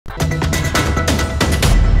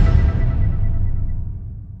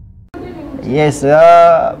Yes,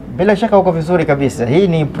 bila shaka uko vizuri kabisa. Hii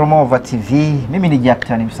ni Promover TV. Mimi ni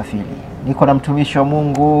Jacktan Msafiri. Niko na mtumishi wa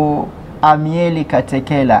Mungu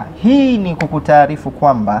Mch.Katela. Hii ni kukutaarifu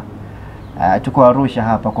kwamba tuko Arusha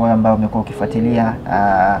hapa kwa wale ambao wamekuwa ukifuatilia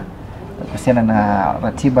kuhusiana na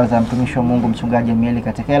ratiba za mtumishi wa Mungu mchungaji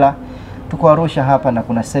Mch.Katela. Tuko Arusha hapa na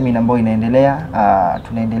kuna semina ambayo inaendelea.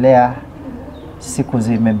 Tunaendelea, siku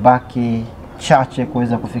zimebaki chache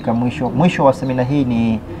kuweza kufika mwisho wa semina hii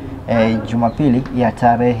ni Jumapili ya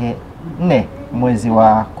tarehe 4 mwezi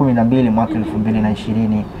wa 12 mwaka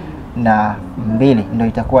 2022 ndio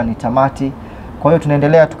itakuwa ni tamati. Kwa hiyo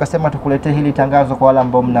tunaendelea, tukasema tukuletee hili tangazo kwa wale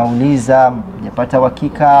ambao mnauliza mjapata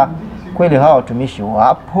uhakika kweli hawa watumishi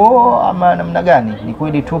wapo ama namna gani. Ni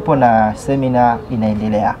kweli tupo na semina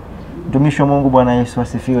inaendelea. Mtumishi wa Mungu, Bwana Yesu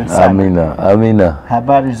asifiwe sana. Amina, amina.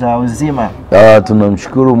 Habari za uzima?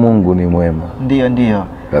 Tunamshukuru Mungu, ni mwema. Ndio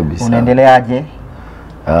kabisa. Unaendeleaje?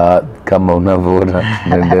 Kama unavyoona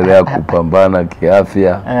tunaendelea kupambana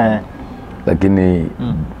kiafya. Lakini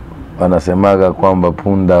wanasemaga kwamba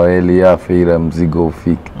punda weli afe ila mzigo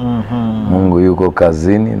ufike. Mungu yuko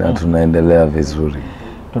kazini na tunaendelea vizuri.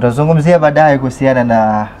 Tutazungumzia baadaye kuhusiana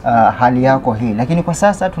na hali yako hii, lakini kwa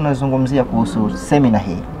sasa tunazungumzia kuhusu semina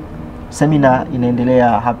hii. Semina inaendelea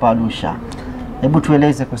hapa Arusha. Hebu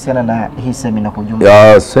tueleze kuhusiana na hii semina kwa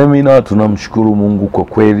ujumla. Semina, tunamshukuru Mungu kwa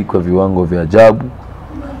kweli kwa viwango vya ajabu.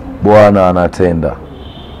 Bwana anatenda.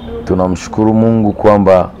 Tunamshukuru Mungu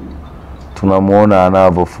kwamba tunamuona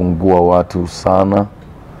anavyofungua watu sana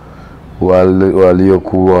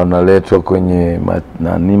waliokuwa wanaletwa kwenye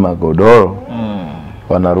magodoro.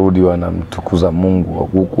 Wanarudi wanamtukuza Mungu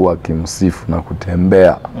huku wakimsifu na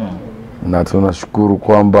kutembea. Na tunashukuru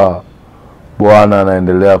kwamba Bwana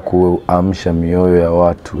anaendelea kuamsha mioyo ya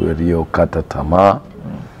watu waliokata tamaa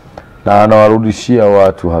na anawarudishia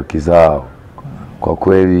watu haki zao. Kwa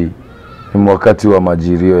kweli ni wakati wa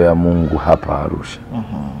majirio ya Mungu hapa Arusha.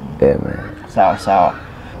 Amen. Sawa.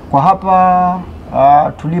 Kwa hapa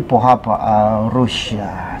tulipo hapa Arusha,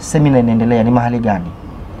 semina inaendelea ni mahali gani?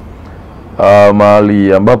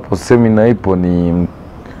 Mahali ambapo semina ipo ni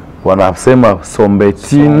wanasema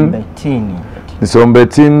Sombetini. Ni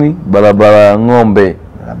Sombetini, barabara ya ng'ombe.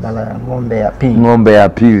 Barabara ya ng'ombe ya pili. Ng'ombe ya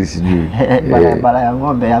pili sijui. Barabara ya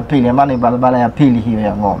ng'ombe ya pili, maana ni barabara ya pili hiyo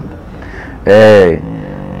ya ng'ombe.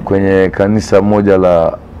 Kwenye kanisa moja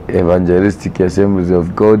la Evangelistic Assemblies of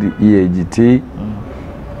God, EAGT,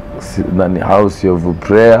 nani House of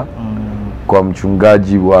Prayer, kwa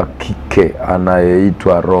mchungaji wa kike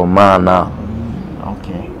anayeitwa Romana.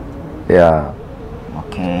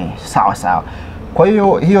 Sawa. Kwa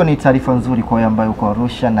hiyo ni taarifa nzuri kwa ambayo uko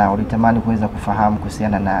Arusha na ulitamani kuweza kufahamu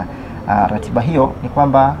kuhusiana na ratiba hiyo. Ni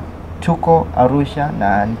kwamba tuko Arusha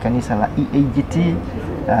na ni kanisa la EAGT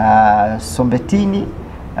Sombetini,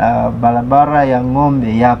 barabara ya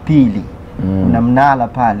ng'ombe ya pili. Una mnala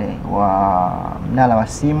pale mnala wa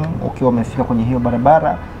simu. Ukiwa umefika kwenye hiyo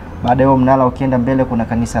barabara, baada ya mnala ukienda mbele kuna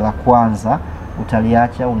kanisa la kwanza,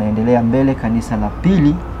 utaliacha unaendelea mbele. Kanisa la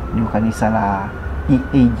pili ni kanisa la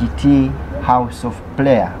EAGT House of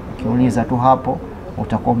Prayer. Ukiuliza tu hapo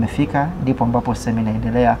utakuwa umefika, ndipo ambapo semina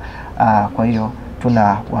inaendelea. Kwa hiyo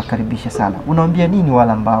tunawakaribisha sana. Unaambia nini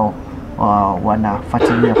wale ambao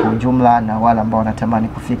wanafuatilia kwa ujumla na wale ambao wanatamani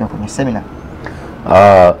kufika kwenye semina?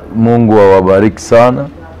 Mungu awabariki sana.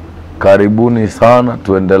 Karibuni sana,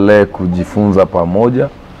 tuendelee kujifunza pamoja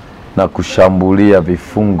na kushambulia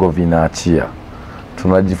vifungo vinaachia.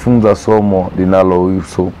 Tunajifunza somo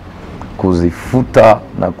linalohusu kuzifuta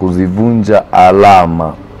na kuzivunja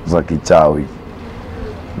alama za kichawi.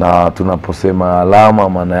 Na tunaposema alama,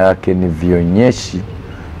 maana yake ni vionyeshi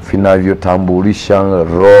vinavyotambulisha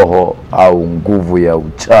roho au nguvu ya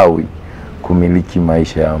uchawi kumiliki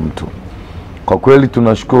maisha ya mtu. Kwa kweli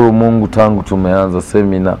tunashukuru Mungu, tangu tumeanza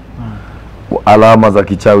semina alama za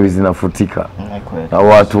kichawi zinafutika na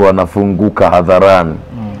watu wanafunguka hadharani.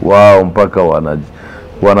 Wao mpaka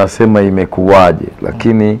wanasema imekuwaje,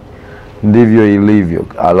 lakini ndivyo ilivyo.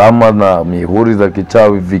 Alama na mihuri za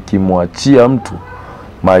kichawi vikimwachia mtu,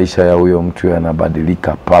 maisha ya huyo mtu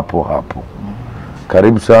yanabadilika papo hapo.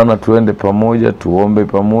 Karibu sana, tuende pamoja, tuombe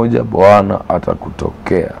pamoja, Bwana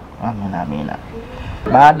atakutokea. Amina.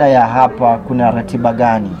 Baada ya hapa kuna ratiba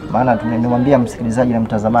gani? Maana tumemwambia msikilizaji na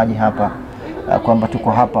mtazamaji hapa kwamba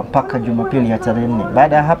tuko hapa mpaka Jumapili ya tarehe 4.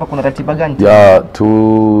 Baada ya hapa kuna ratiba gani?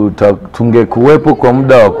 Tungekuwepo kwa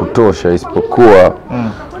muda wa kutosha, isipokuwa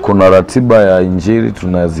kuna ratiba ya injili.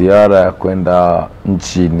 Tuna ziara ya kwenda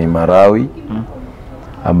nchini Malawi,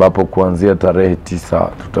 ambapo kuanzia tarehe 9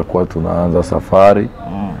 tutakuwa tunaanza safari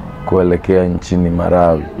kuelekea nchini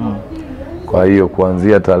Malawi. Kwa hiyo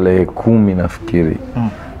kuanzia tarehe 10 nafikiri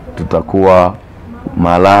tutakuwa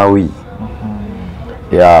Malawi.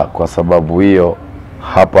 Ya, kwa sababu hiyo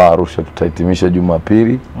hapa Arusha tutahitimisha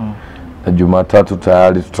Jumapili. Na Jumatatu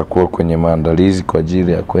tayari tutakuwa kwenye maandalizi kwa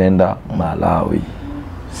ajili ya kwenda Malawi.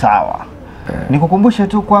 Sawa. Nikukumbushe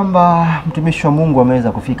tu kwamba mtumishi wa Mungu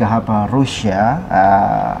ameweza kufika hapa Arusha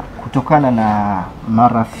kutokana na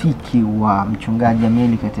marafiki wa mchungaji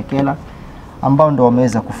Mch.Katela ambao ndo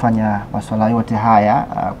wameweza kufanya masuala yote haya,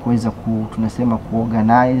 kuweza tunasema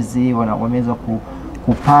kuorganize, wameweza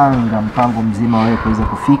kupanga mpango mzima wao kuweza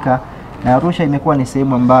kufika. Na Arusha imekuwa ni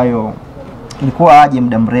sehemu ambayo ilikuwa aje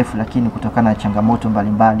muda mrefu, lakini kutokana na changamoto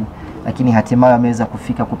mbalimbali, lakini hatimaye wameweza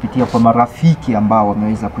kufika kupitia kwa marafiki ambao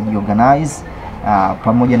wameweza kujiorganize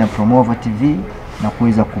pamoja na Promover TV na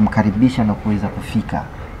kuweza kumkaribisha na kuweza kufika.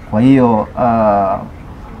 Kwa hiyo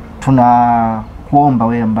tunakuomba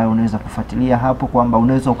wewe ambaye unaweza kufuatilia hapo kwamba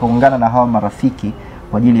unaweza ukaungana na hawa marafiki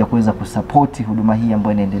kwa ajili ya kuweza kusupport huduma hii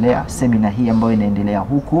ambayo inaendelea, semina hii ambayo inaendelea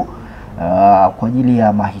huku, kwa ajili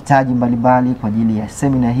ya mahitaji mbalimbali, kwa ajili ya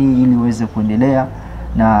semina hii ili uweze kuendelea,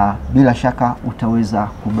 na bila shaka utaweza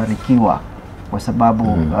kubarikiwa kwa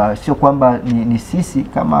sababu sio kwamba ni sisi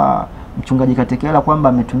kama mchungaji Katela kwamba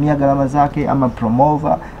ametumia gharama zake ama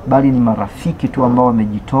Promover, bali ni marafiki tu ambao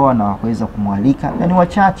wamejitoa na waweza kumwalika, na ni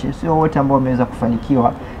wachache, sio wote ambao wameweza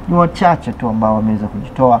kufanikiwa, ni wachache tu ambao wameweza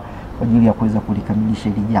kujitoa kwa ajili ya kuweza kulikamilisha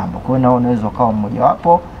hili jambo. Kwa hiyo unaweza ukawa mmoja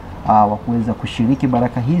wapo wa kuweza kushiriki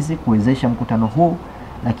baraka hizi, kuwezesha mkutano huu,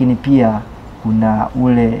 lakini pia kuna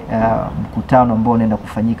ule mkutano ambao unaenda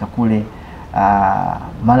kufanyika kule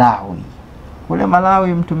Malawi. Kule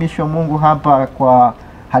Malawi mtumishi wa Mungu hapa kwa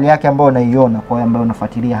hali yake ambayo unaiona, kwa wale ambao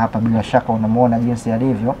unafuatilia hapa bila shaka unamuona jinsi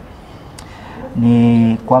alivyo,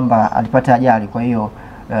 ni kwamba alipata ajali. Kwa hiyo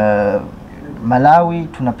Malawi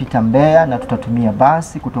tunapita Mbeya na tutatumia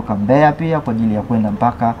basi kutoka Mbeya pia kwa ajili ya kwenda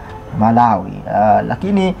mpaka Malawi.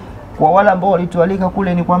 Lakini kwa wale ambao walitualika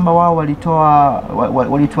kule ni kwamba wao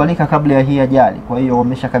walitualika kabla ya hii ajali. Kwa hiyo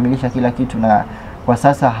wameshakamilisha kila kitu na kwa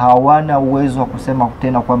sasa hawana uwezo wa kusema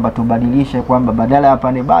tena kwamba tubadilishe kwamba badala ya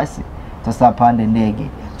pande basi sasa pande ndege.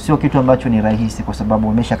 Sio kitu ambacho ni rahisi kwa sababu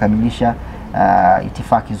wameshakamilisha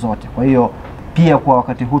itifaki zote. Kwa hiyo pia kwa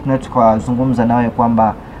wakati huu tunazungumza nawe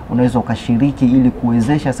kwamba unaweza ukashiriki ili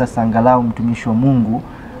kuwezesha sasa angalau mtumishi wa Mungu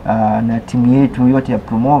na timu yetu yote ya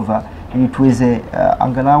Promover ili tuweze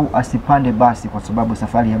angalau asipande basi, kwa sababu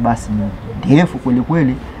safari ya basi ni ndefu kweli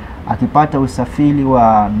kweli. Akipata usafiri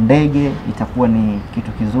wa ndege itakuwa ni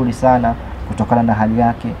kitu kizuri sana kutokana na hali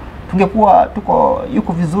yake. Tungekuwa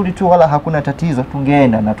yuko vizuri tu wala hakuna tatizo,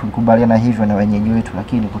 tungeenda na tulikubaliana hivyo na wenyeji wetu,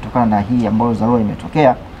 lakini kutokana na hii ambayo dharura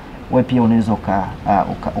imetokea, wewe pia unaweza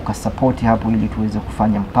ukasupport hapo ili tuweze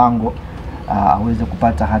kufanya mpango aweze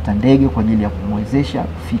kupata hata ndege kwa ajili ya kumwezesha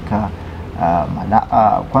kufika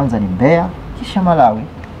kwanza ni Mbeya kisha Malawi,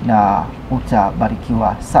 na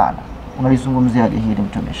utabarikiwa sana. Unalizungumziaje hili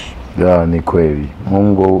mtumishi? Ya, ni kweli.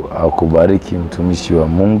 Mungu akubariki mtumishi wa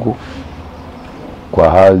Mungu. Kwa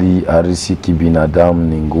hali arisi kibinadamu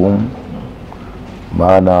ni ngumu,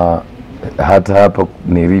 maana hata hapa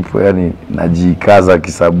nilipo yani najikaza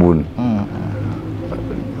kisabuni.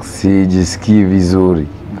 Sijisikii vizuri.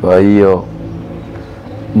 Kwa hiyo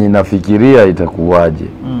ninafikiria itakuwaje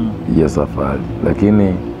hiyo safari,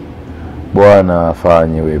 lakini Bwana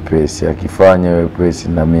afanye wepesi. Akifanya wepesi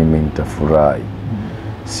na mimi nitafurahi.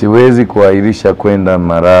 Siwezi kuahirisha kwenda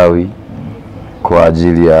Malawi kwa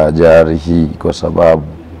ajili ya ajali hii kwa sababu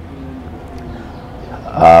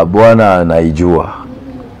Bwana anaijua,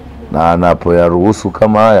 na anapoyaruhusu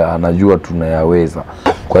kama haya anajua tunayaweza.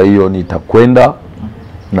 Kwa hiyo nitakwenda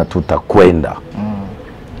na tutakwenda.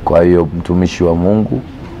 Kwa hiyo mtumishi wa Mungu,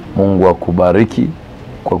 Mungu akubariki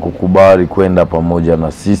kwa kukubali kwenda pamoja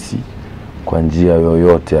na sisi kwa njia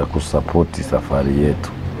yoyote ya kusapoti safari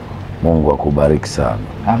yetu. Mungu akubariki sana.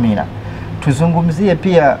 Amina. Tuzungumzie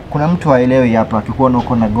pia, kuna mtu aelewi hapa, akikuona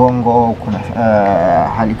uko na gongo, kuna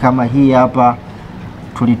hali kama hii hapa.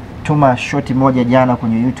 Tulituma shoti moja jana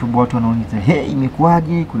kwenye YouTube, watu wanauliza, "Hey,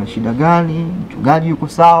 imekuwaje? Kuna shida gani? Mchungaji yuko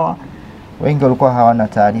sawa?" Wengi walikuwa hawana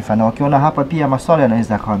taarifa, na wakiona hapa pia maswali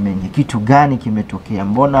yanaweza kawa mengi. Kitu gani kimetokea?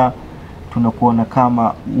 Mbona tunakuona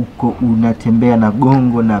kama uko unatembea na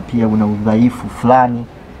gongo na pia una udhaifu fulani?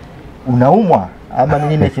 Unaumwa ama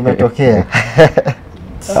nini kimetokea?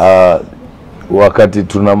 Wakati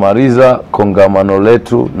tunamaliza kongamano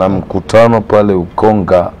letu na mkutano pale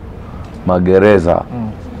Ukonga Magereza,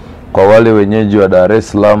 kwa wale wenyeji wa Dar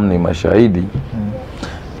es Salaam ni mashahidi,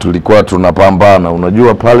 tulikuwa tunapambana.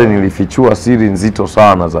 Unajua pale nilifichua siri nzito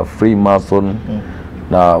sana za Freemason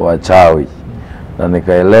na wachawi, na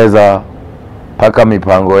nikaeleza mpaka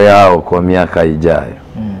mipango yao kwa miaka ijayo.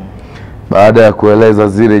 Baada ya kueleza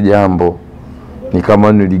zile jambo, ni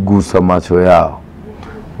kama niligusa macho yao.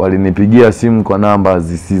 Walinipigia simu kwa namba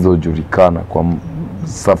zisizojulikana kwa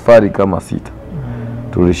safari kama 6.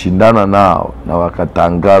 Tulishindana nao na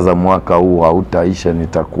wakatangaza mwaka huu hautaisha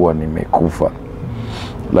nitakuwa nimekufa.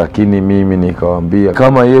 Lakini mimi nikawaambia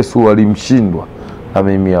kama Yesu alimshindwa na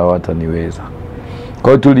mimi hawataniweza.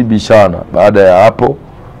 Kwa hiyo tulibishana. Baada ya hapo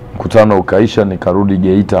mkutano ukaisha, nikarudi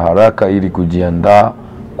Geita haraka ili kujiandaa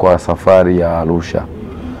kwa safari ya Arusha.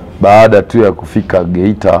 Baada tu ya kufika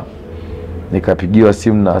Geita, nikapigiwa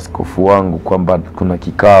simu na askofu wangu kwamba kuna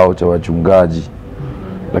kikao cha wachungaji.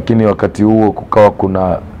 Lakini wakati huo kukawa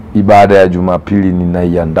kuna ibada ya Jumapili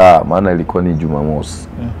ninaiandaa, maana ilikuwa ni Jumamosi.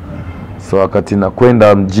 So wakati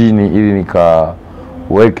nakwenda mjini ili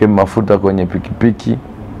nikaweke mafuta kwenye pikipiki,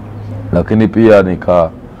 lakini pia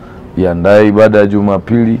nikaiandaa ibada ya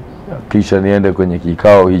Jumapili, kisha niende kwenye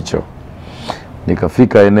kikao hicho.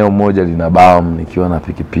 Nikafika eneo moja lina bam nikiwa na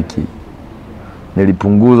pikipiki.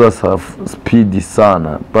 Nilipunguza speedi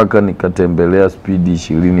sana mpaka nikatembelea speedi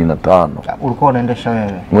 25. Ulikuwa unaendesha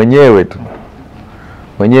wewe? Mwenyewe tu.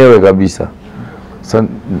 Mwenyewe kabisa.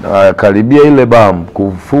 Karibia ile bam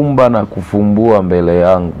kufumba na kufumbua mbele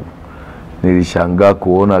yangu. Nilishangaa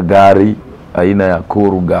kuona gari aina ya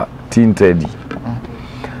Kuruga tinted.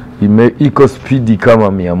 Iko speedi kama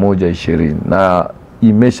 120 na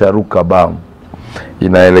imesharuka bam.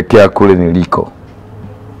 Inaelekea kule niliko.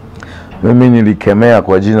 Mimi nilikemea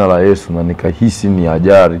kwa jina la Yesu na nikahisi ni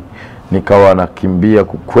ajali. Nikawa nakimbia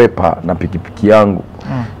kukwepa na pikipiki yangu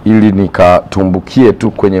ili nikatumbukie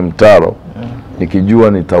tu kwenye mtaro.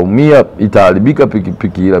 Nikijua nitaumia, itaharibika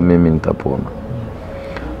pikipiki ila mimi nitapona.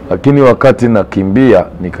 Lakini wakati nakimbia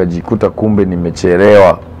nikajikuta kumbe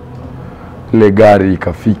nimechelewa. Ile gari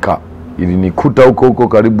ikafika, ilinikuta huko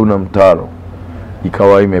karibu na mtaro.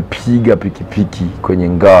 Ikawa imepiga pikipiki kwenye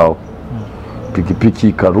ngao. Pikipiki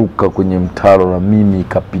ikaruka kwenye mtaro na mimi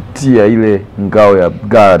ikapitia ile ngao ya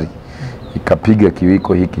gari, ikapiga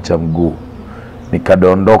kiwiko hiki cha mguu.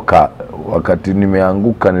 Nikadondoka. Wakati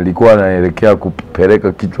nimeanguka nilikuwa naelekea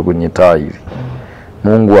kupeleka kichwa kwenye tairi.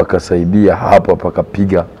 Mungu akasaidia, hapo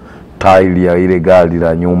pakapiga tairi ya ile gari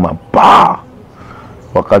la nyuma. Pa!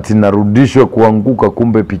 Wakati narudishwa kuanguka,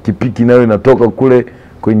 kumbe pikipiki nayo inatoka kule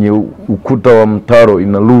kwenye ukuta wa mtaro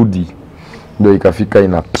inarudi. Ndio ikafika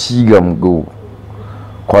inapiga mguu.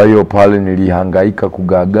 Kwa hiyo pale nilihangaika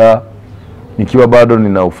kugagaa. Nikiwa bado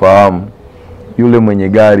ninaufahamu, yule mwenye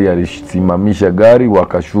gari alisimamisha gari,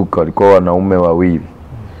 wakashuka, walikuwa wanaume 2.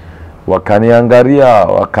 Wakaniangalia,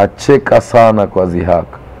 wakacheka sana kwa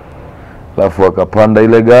dhihaka. Alafu wakapanda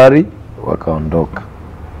ile gari, wakaondoka.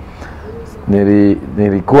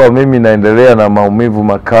 Nilikuwa mimi naendelea na maumivu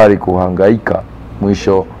makali kuhangaika.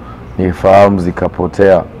 Mwisho nifahamu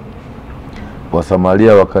zikapotea.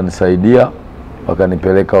 Wasamaria wakanisaidia,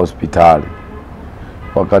 wakanipeleka hospitali.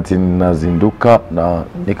 Wakati ninazinduka na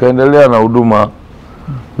nikaendelea na huduma,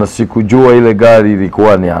 na sikujua ile gari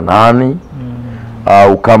ilikuwa ni nani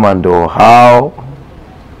au kama ndo hao.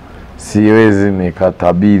 Siwezi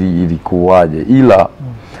nikatabiri ilikuwaje, ila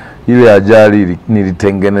ile ajali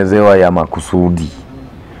nilitengenezewa ya makusudi.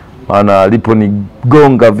 Maana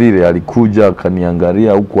aliponigonga vile alikuja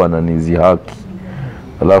akaniangalia huku ananizihaki.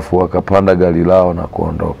 Alafu wakapanda gari lao na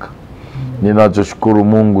kuondoka. Ninachoshukuru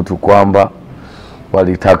Mungu tu kwamba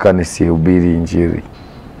walitaka nisihubiri Injili.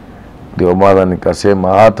 Ndio maana nikasema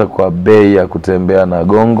hata kwa bei ya kutembea na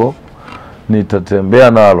gongo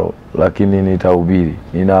nitatembea nalo, lakini nitahubiri.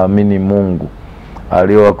 Ninaamini Mungu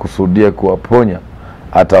aliyowakusudia kuwaponya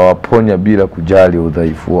atawaponya bila kujali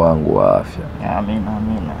udhaifu wangu wa afya. Amina,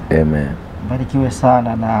 amina. Amen. Barikiwe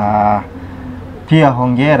sana, na pia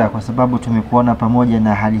hongera kwa sababu tumekuona pamoja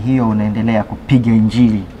na hali hiyo unaendelea kupiga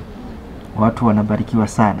Injili. Watu wanabarikiwa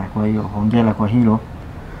sana, kwa hiyo hongera kwa hilo.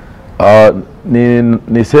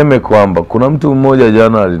 Niseme kwamba kuna mtu mmoja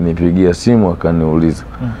jana alinipigia simu akaniuliza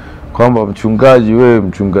kwamba mchungaji, wewe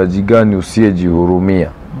mchungaji gani usiyejihurumia?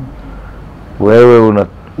 Wewe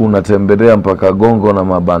unatembelea mpaka gongo na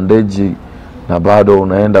mabandeji na bado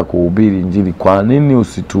unaenda kuhubiri Injili. Kwa nini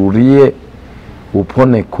usitulie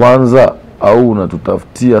upone kwanza, au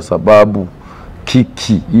unatutafutia sababu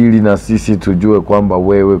kiki ili na sisi tujue kwamba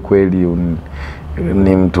wewe kweli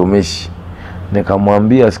ni mtumishi?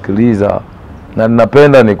 Nikamwambia sikiliza, na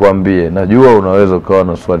ninapenda nikwambie, najua unaweza ukawa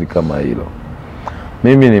na swali kama hilo.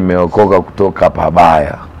 Mimi nimeokoka kutoka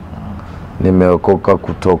pabaya. Nimeokoka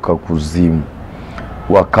kutoka kuzimu.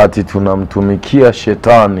 Wakati tunamtumikia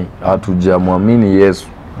shetani hatujamwamini Yesu.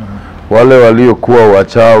 Wale waliokuwa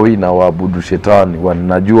wachawi na waabudu shetani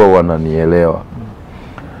wanajua, wananielewa.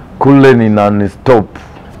 Kule ni non-stop.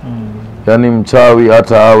 Yani mchawi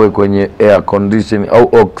hata awe kwenye air condition au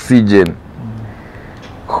oxygen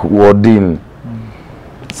wodini,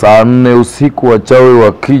 saa 4 usiku wachawi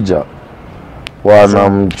wakija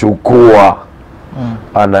wanamchukua,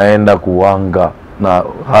 anaenda kuwanga na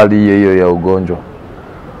hali hiyo ya ugonjwa.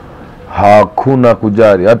 Hakuna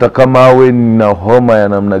kujali, hata kama awe na homa ya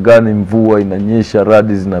namna gani, mvua inanyesha,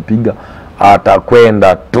 radi zinapiga,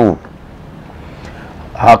 atakwenda tu,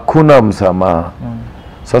 hakuna msamaha.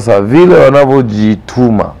 Sasa vile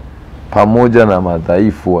wanavyojituma pamoja na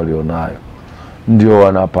madhaifu walionayo, ndio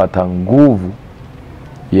wanapata nguvu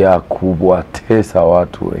ya kuwatesa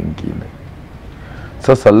watu wengine.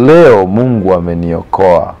 Sasa leo Mungu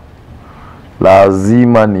ameniokoa,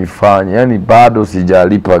 lazima nifanye, yani bado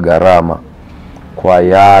sijalipa gharama kwa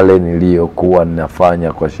yale niliyokuwa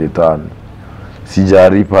ninafanya kwa shetani,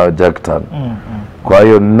 sijalipa Jacktan. Kwa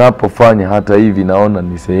hiyo ninapofanya hata hivi naona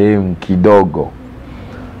ni sehemu kidogo.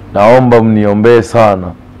 Naomba mniombee sana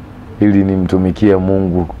ili nimtumikie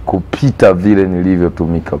Mungu kupita vile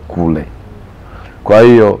nilivyotumika kule. Kwa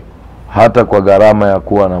hiyo hata kwa gharama ya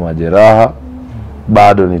kuwa na majeraha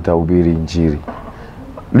bado nitahubiri Injili.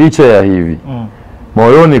 Licha ya hivi,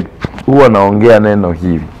 moyoni huwa naongea neno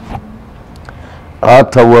hili: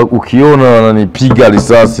 hata ukiona wananipiga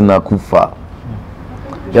risasi na kufa,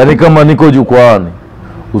 yani kama niko jukwani,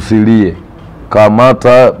 usilie,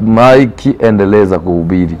 kamata maiki, endeleza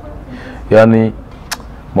kuhubiri. Yani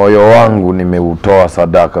moyo wangu nimeutoa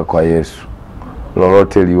sadaka kwa Yesu.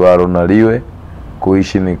 Lolote liwalo na liwe,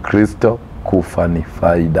 kuishi ni Kristo, kufa ni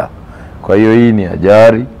faida. Kwa hiyo hii ni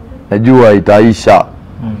ajali, najua itaisha.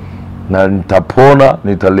 Na nitapona,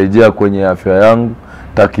 nitarejea kwenye afya yangu,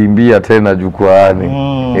 takimbia tena jukwaani.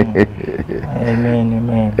 Amen,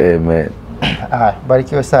 amen. Amen.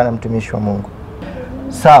 Barikiwe sana mtumishi wa Mungu.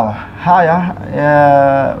 Sawa, haya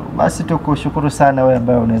basi tukushukuru sana wewe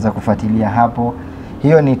ambaye unaweza kufuatilia hapo.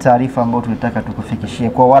 Hiyo ni taarifa ambayo tulitaka tukufikishie.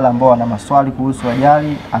 Kwa wale ambao wana maswali kuhusu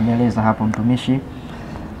ajali, ameeleza hapo mtumishi.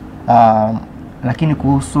 Lakini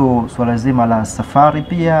kuhusu swala zima la safari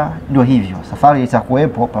pia ndio hivyo. Safari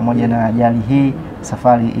itakuwepo pamoja na ajali hii,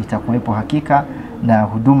 safari itakuwepo hakika, na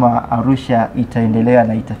huduma Arusha itaendelea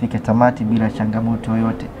na itafika tamati bila changamoto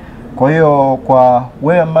yoyote. Kwa hiyo kwa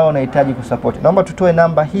wewe ambao unahitaji kusupport, naomba tutoe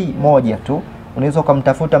namba hii moja tu. Unaweza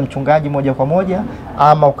kumtafuta mchungaji moja kwa moja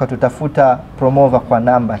ama ukatutafuta Promover kwa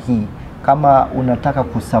namba hii kama unataka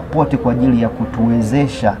kusupport kwa ajili ya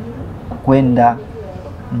kutuwezesha kwenda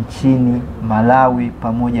nchini Malawi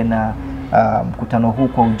pamoja na mkutano huu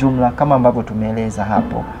kwa ujumla, kama ambavyo tumeeleza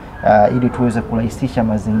hapo, ili tuweze kurahisisha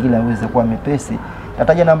mazingira yaweze kuwa mepesi.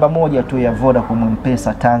 Nataja namba moja tu ya Vodacom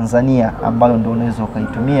M-Pesa Tanzania, ambayo ndio unaweza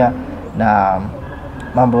ukaitumia na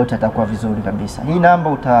mambo yote yatakuwa vizuri kabisa. Hii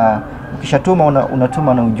namba ukishatuma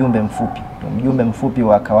unatuma na ujumbe mfupi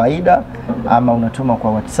wa kawaida, ama unatuma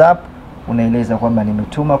kwa WhatsApp, unaeleza kwamba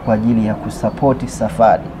nimetuma kwa ajili ya kusupport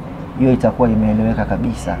safari. Hiyo itakuwa imeeleweka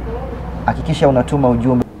kabisa. Hakikisha unatuma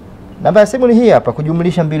ujumbe. Namba ya simu ni hii hapa: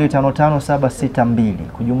 kujumlisha 255762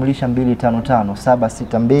 kujumlisha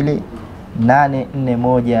 255762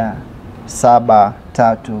 841 734.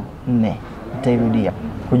 Nitairudia: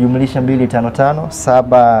 kujumlisha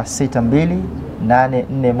 255762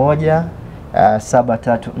 841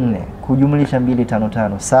 734 kujumlisha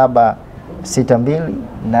 255762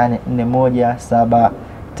 841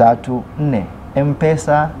 734.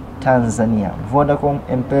 M-Pesa Tanzania, Vodacom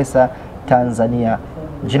M-Pesa Tanzania.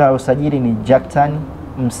 Jina la usajili ni Jacktan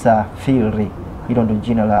Msafiri. Hilo ndio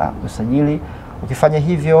jina la usajili. Ukifanya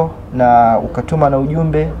hivyo na ukatuma na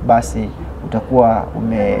ujumbe, basi utakuwa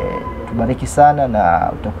umetubariki sana na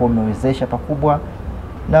utakuwa umewezesha pakubwa,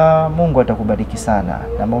 na Mungu atakubariki sana.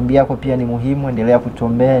 Na maombi yako pia ni muhimu. Endelea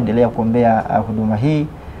kutuombea, endelea kuombea huduma hii,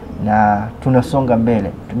 na tunasonga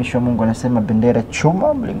mbele. Mtumishi wa Mungu anasema bendera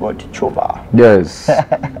chuma, mlingoti chuma. Yes.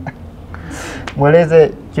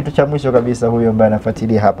 Mweleze kitu cha mwisho kabisa huyo ambaye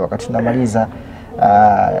anafuatilia hapa wakati tunamaliza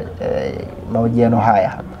mahojiano haya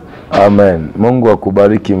hapa. Amen. Mungu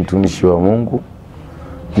akubariki mtumishi wa Mungu.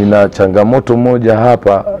 Nina changamoto moja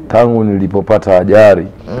hapa, tangu nilipopata ajali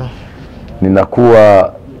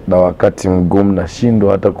ninakuwa na wakati mgumu,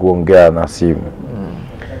 nashindwa hata kuongea na simu.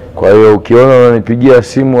 Kwa hiyo ukiona unanipigia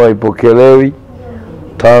simu haipokelewi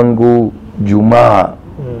tangu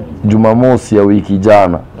Jumamosi ya wiki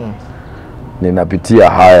jana, ninapitia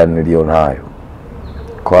haya nilionayo.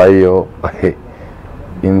 Kwa hiyo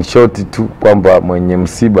in short tu kwamba mwenye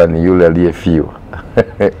msiba ni yule aliyefiwa.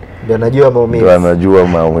 Ndio anajua maumivu. Ndio anajua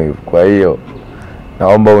maumivu. Kwa hiyo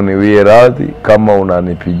naomba uniwie radhi kama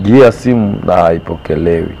unanipigia simu na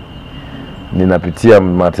haipokelewi. Ninapitia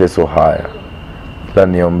mateso haya. Ila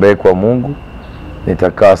niombee kwa Mungu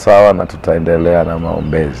nitakaa sawa na tutaendelea na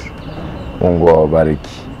maombezi. Mungu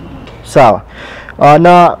awabariki. Sawa.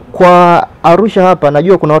 Na kwa Arusha hapa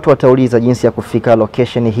najua kuna watu watauliza jinsi ya kufika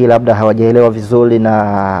location hii, labda hawajaelewa vizuri na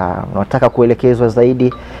wanataka kuelekezwa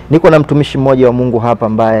zaidi. Niko na mtumishi mmoja wa Mungu hapa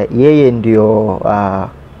ambaye yeye ndio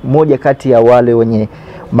mmoja kati ya wale wenye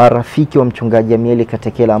marafiki wa mchungaji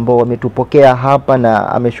MCH.Katela ambao wametupokea hapa na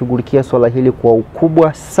ameshughulikia swala hili kwa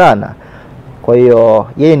ukubwa sana. Kwa hiyo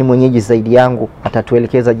yeye ni mwenyeji zaidi yangu,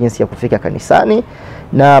 atatuelekeza jinsi ya kufika kanisani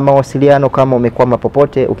na mawasiliano. Kama umekwama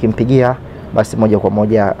popote ukimpigia basi moja kwa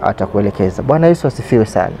moja atakuelekeza. Bwana Yesu asifiwe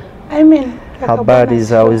sana. Amen. Habari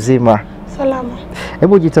za uzima? Salama.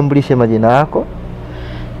 Hebu jitambulishe majina yako.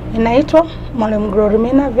 Ninaitwa Mwalimu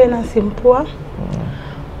Glorina Venance Mpua.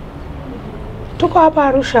 Tuko hapa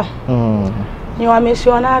Arusha. Ni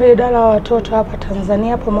wamisionari idara wa watoto hapa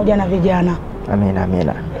Tanzania pamoja na vijana. Amina,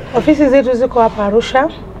 amina. Ofisi zetu ziko hapa Arusha.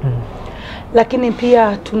 Lakini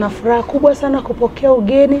pia tuna furaha kubwa sana kupokea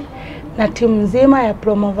ugeni na timu nzima ya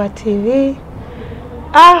Promover TV.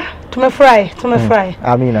 Tumefurahi.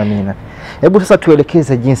 Amina, amina. Hebu sasa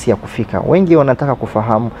tuelekeze jinsi ya kufika. Wengi wanataka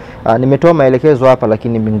kufahamu. Nimetoa maelekezo hapa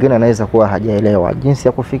lakini mwingine anaweza kuwa hajaelewa jinsi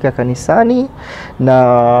ya kufika kanisani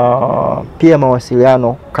na pia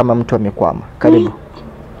mawasiliano kama mtu amekwama. Karibu.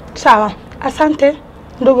 Sawa. Asante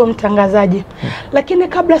ndugu mtangazaji. Lakini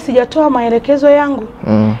kabla sijatoa maelekezo yangu,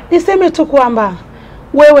 niseme tu kwamba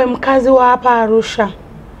wewe mkazi wa hapa Arusha,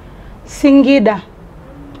 Singida,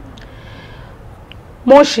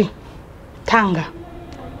 Moshi, Tanga,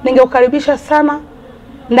 ningekukaribisha sana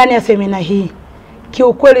ndani ya semina hii.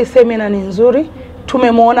 Kiukweli semina ni nzuri,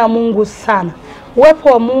 tumemwona Mungu sana. Uwepo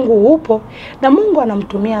wa Mungu upo na Mungu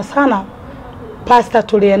anamtumia sana pastor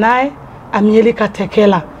tuliye naye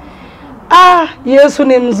MCH.Katela. Yesu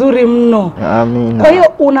ni mzuri mno. Amina. Kwa hiyo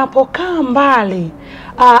unapokaa mbali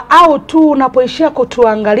au tu unapoishia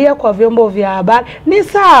kutuangalia kwa vyombo vya habari ni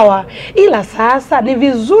sawa, ila sasa ni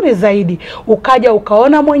vizuri zaidi ukaja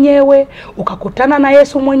ukaona mwenyewe, ukakutana na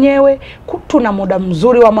Yesu mwenyewe. Tuna muda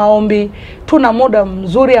mzuri wa maombi, tuna muda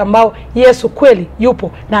mzuri ambao Yesu kweli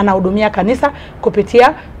yupo na anahudumia kanisa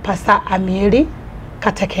kupitia Pastor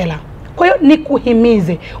MCH.Katela. Kwa hiyo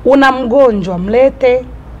nikuhimize, una mgonjwa mlete,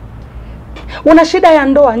 una shida ya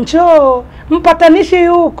ndoa njoo, mpatanishi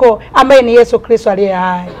yuko ambaye ni Yesu Kristo aliye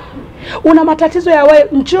hai. Una matatizo ya wewe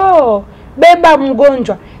njoo, beba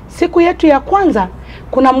mgonjwa. Siku yetu ya kwanza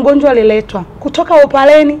kuna mgonjwa aliletwa kutoka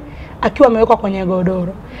Opaleni akiwa amewekwa kwenye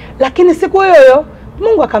godoro. Lakini siku hiyo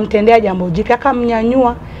Mungu akamtendea jambo jipya,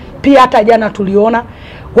 akamnyanyua. Pia hata jana tuliona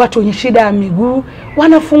watu wenye shida ya miguu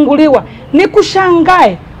wanafunguliwa.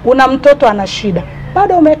 Nikushangae, una mtoto ana shida,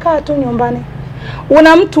 bado umekaa tu nyumbani.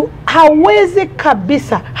 Una mtu hawezi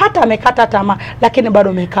kabisa, hata amekata tamaa lakini bado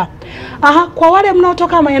umekaa. Kwa wale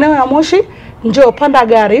mnaotoka maeneo ya Moshi, njoo panda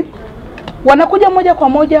gari. Wanakuja moja kwa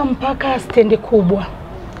moja mpaka stendi kubwa.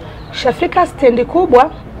 Shafika stendi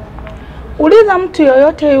kubwa, uliza mtu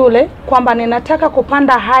yoyote yule kwamba ninataka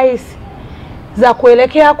kupanda haisi za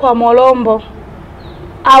kuelekea kwa Molombo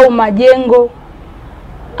au Majengo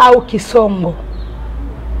au Kisongo.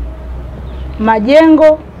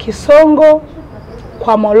 Majengo, Kisongo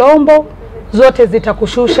kwa Molombo zote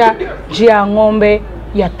zitakushusha njia ya ng'ombe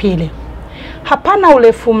ya pili. Hapana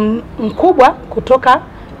urefu mkubwa kutoka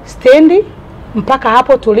stendi mpaka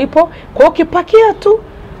hapo tulipo. Kwa ukipakia tu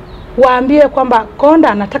waambie kwamba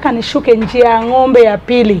konda nataka nishuke njia ya ng'ombe ya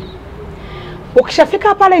pili.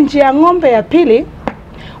 Ukishafika pale njia ya ng'ombe ya pili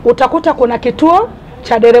utakuta kuna kituo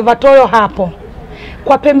cha dereva toyo hapo.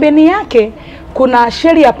 Kwa pembeni yake kuna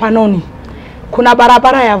sheri ya Panoni. Kuna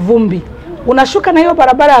barabara ya vumbi. Unashuka na hiyo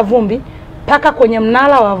barabara ya vumbi paka kwenye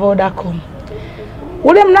mnara wa Vodacom.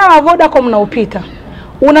 Ule mnara wa Vodacom unaupita.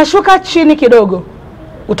 Unashuka chini kidogo,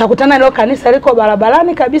 utakutana na kanisa liko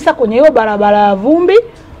barabarani kabisa kwenye hiyo barabara ya vumbi.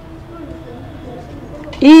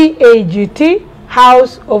 EAGT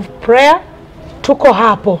House of Prayer, tuko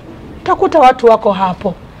hapo. Utakuta watu wako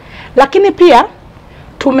hapo. Lakini pia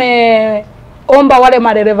tumeomba wale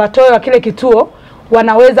madereva toyo wa kile kituo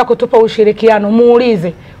wanaweza kutupa ushirikiano.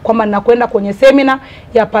 Muulize kwamba ninakwenda kwenye semina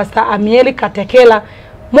ya Pastor MCH.Katela,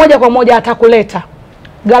 moja kwa moja atakuleta.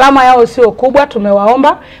 Gharama yao sio kubwa,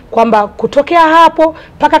 tumewaomba kwamba kutokea hapo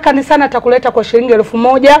paka kanisani atakuleta kwa shilingi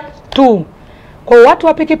 1,000 tu. Kwa watu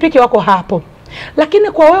wa pikipiki wako hapo.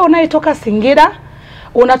 Lakini kwa wewe unayetoka Singida,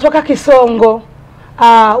 unatoka Kisongo,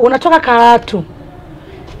 unatoka Karatu,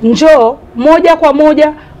 njoo moja kwa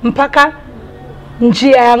moja mpaka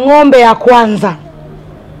njia ya ng'ombe ya kwanza.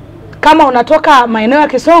 Kama unatoka maeneo ya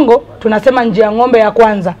Kisongo, tunasema njia ya ng'ombe ya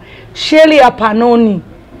kwanza, sheli ya Panoni.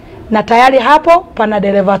 Na tayari hapo pana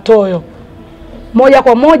dereva toyo. Moja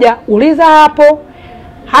kwa moja uliza hapo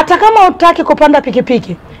Hata kama utaki kupanda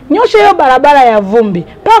pikipiki, nyosha hiyo barabara ya vumbi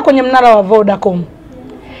mpaka kwenye mnara wa Vodacom.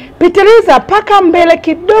 Pitiliza paka mbele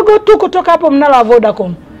kidogo tu kutoka hapo mnara wa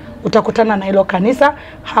Vodacom. Utakutana na hilo kanisa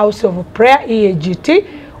House of Prayer EAGT.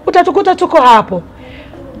 Utatukuta tuko hapo.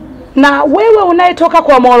 Na wewe unayetoka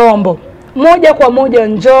kwa Molombo, moja kwa moja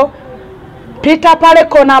njoo, pita pale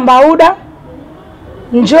kona Mbauda,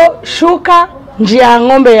 njoo shuka njia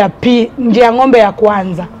ng'ombe ya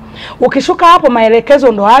kwanza. Ukishuka hapo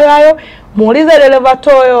maelekezo ndo hayo, muulize dereva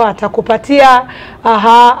toyo, atakupatia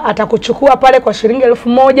atakuchukua pale kwa shilingi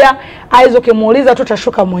 1000, aizo ukimuuliza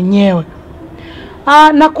tutashuka mwenyewe.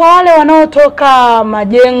 Na kwa wale wanaotoka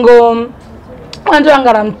Majengo, wanatoka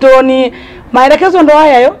Ngaramtoni, maelekezo ndo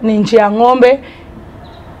hayo, ni njia ng'ombe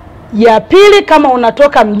ya pili kama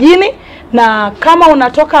unatoka mjini, na kama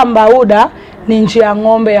unatoka Mbauda ni njia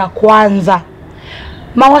ng'ombe ya kwanza.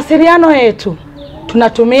 Mawasiliano yetu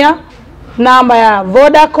tunatumia namba ya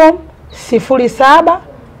Vodacom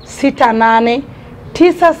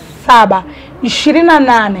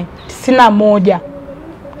 0768972891.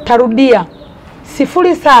 Tarudia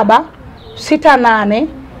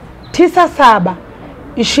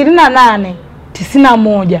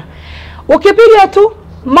 0768972891. Ukipiga tu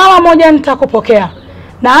mara moja nitakupokea.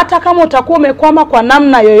 Na hata kama utakuwa umekwama kwa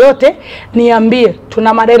namna yoyote, niambie.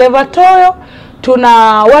 Tuna madereva toyo,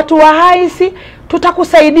 tuna watu wa haisi,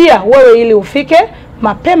 tutakusaidia wewe ili ufike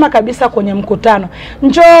mapema kabisa kwenye mkutano.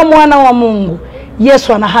 Njoo mwana wa Mungu,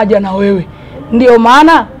 Yesu ana haja na wewe. Ndio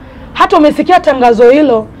maana hata umesikia tangazo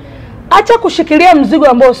hilo, acha kushikilia mzigo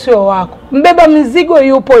ambao sio wako. Mbeba mzigo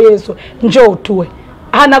yupo Yesu, njoo utue.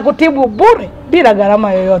 Anakutibu bure bila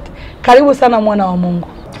gharama yoyote. Karibu sana mwana wa Mungu.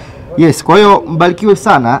 Yes, kwa hiyo mbarikiwe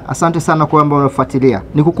sana. Asante sana kwa ambao unafuatilia.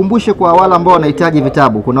 Nikukumbushe kwa wale ambao wanahitaji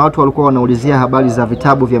vitabu. Kuna watu walikuwa wanaulizia habari za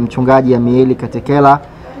vitabu vya mchungaji Mch.Katela,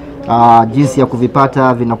 jinsi ya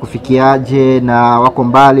kuvipata, vinakufikiaje na wako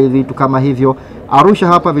mbali, vitu kama hivyo. Arusha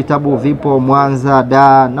hapa vitabu vipo, Mwanza,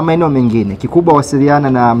 Dar na maeneo mengine. Kikubwa wasiliana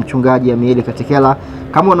na mchungaji Mch.Katela.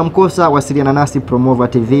 Kama unamkosa, wasiliana nasi Promover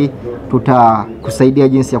TV. Tutakusaidia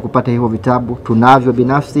jinsi ya kupata hivyo vitabu. Tunavyo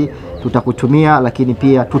binafsi, tutakutumia, lakini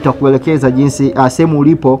pia tutakuelekeza jinsi sehemu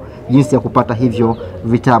ulipo jinsi ya kupata hivyo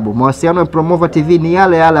vitabu. Mawasiliano ya Promover TV ni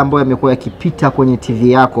yale ambayo yamekuwa yakipita kwenye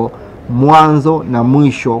TV yako mwanzo na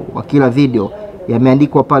mwisho wa kila video.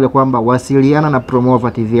 Yameandikwa pale kwamba wasiliana na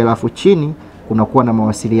Promover TV, alafu chini kunakuwa na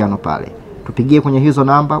mawasiliano pale. Tupigie kwenye hizo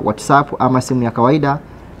namba, WhatsApp ama simu ya kawaida,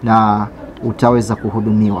 na utaweza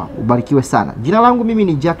kuhudumiwa. Ubarikiwe sana. Jina langu mimi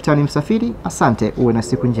ni Jacktan Msafiri. Asante, uwe na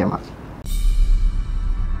siku njema.